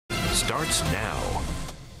starts now.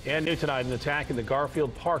 And new tonight, an attack in the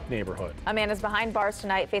Garfield Park neighborhood. A man is behind bars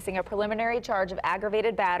tonight facing a preliminary charge of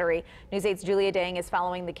aggravated battery. News 8's Julia Dang is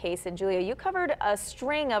following the case. And Julia, you covered a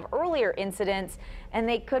string of earlier incidents, and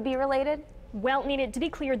they could be related? Well, Nina, to be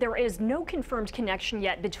clear, there is no confirmed connection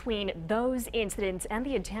yet between those incidents and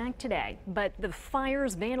the attack today. But the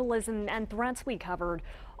fires, vandalism, and threats we covered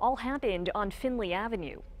all happened on Finley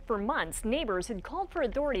Avenue. For months, neighbors had called for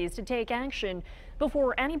authorities to take action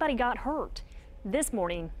before anybody got hurt. This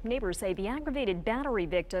morning, neighbors say the aggravated battery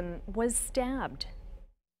victim was stabbed.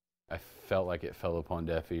 I felt like it fell upon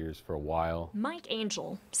deaf ears for a while. Mike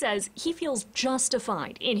Angel says he feels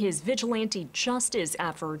justified in his vigilante justice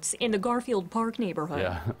efforts in the Garfield Park neighborhood.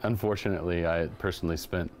 Yeah, unfortunately, I personally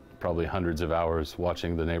spent probably hundreds of hours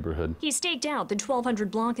watching the neighborhood. He staked out the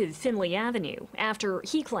 1200 block of Finley Avenue after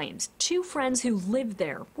he claims two friends who lived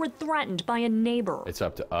there were threatened by a neighbor. It's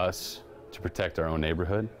up to us to protect our own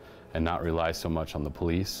neighborhood and not rely so much on the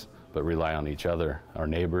police, but rely on each other, our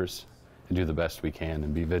neighbors, and do the best we can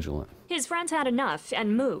and be vigilant. His friends had enough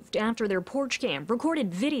and moved after their porch cam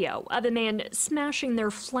recorded video of a man smashing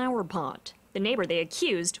their flower pot. The neighbor they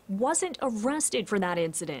accused wasn't arrested for that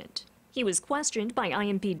incident. He was questioned by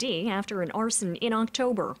IMPD after an arson in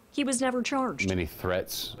October. He was never charged. Many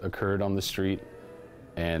threats occurred on the street,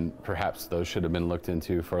 and perhaps those should have been looked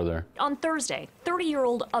into further. On Thursday,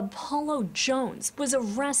 30-year-old Apollo Jones was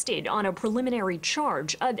arrested on a preliminary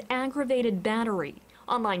charge of aggravated battery.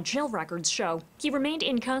 Online jail records show he remained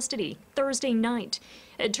in custody Thursday night.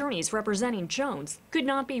 Attorneys representing Jones could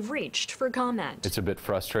not be reached for comment. It's a bit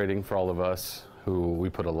frustrating for all of us who we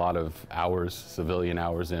put a lot of hours, civilian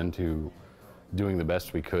hours, into doing the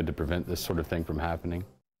best we could to prevent this sort of thing from happening.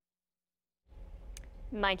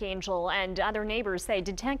 Mike Angel and other neighbors say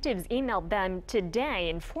detectives emailed them today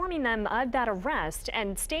informing them of that arrest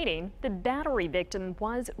and stating the battery victim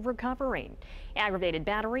was recovering. Aggravated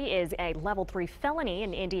battery is a level 3 felony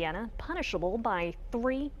in Indiana, punishable by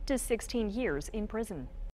 3 to 16 years in prison.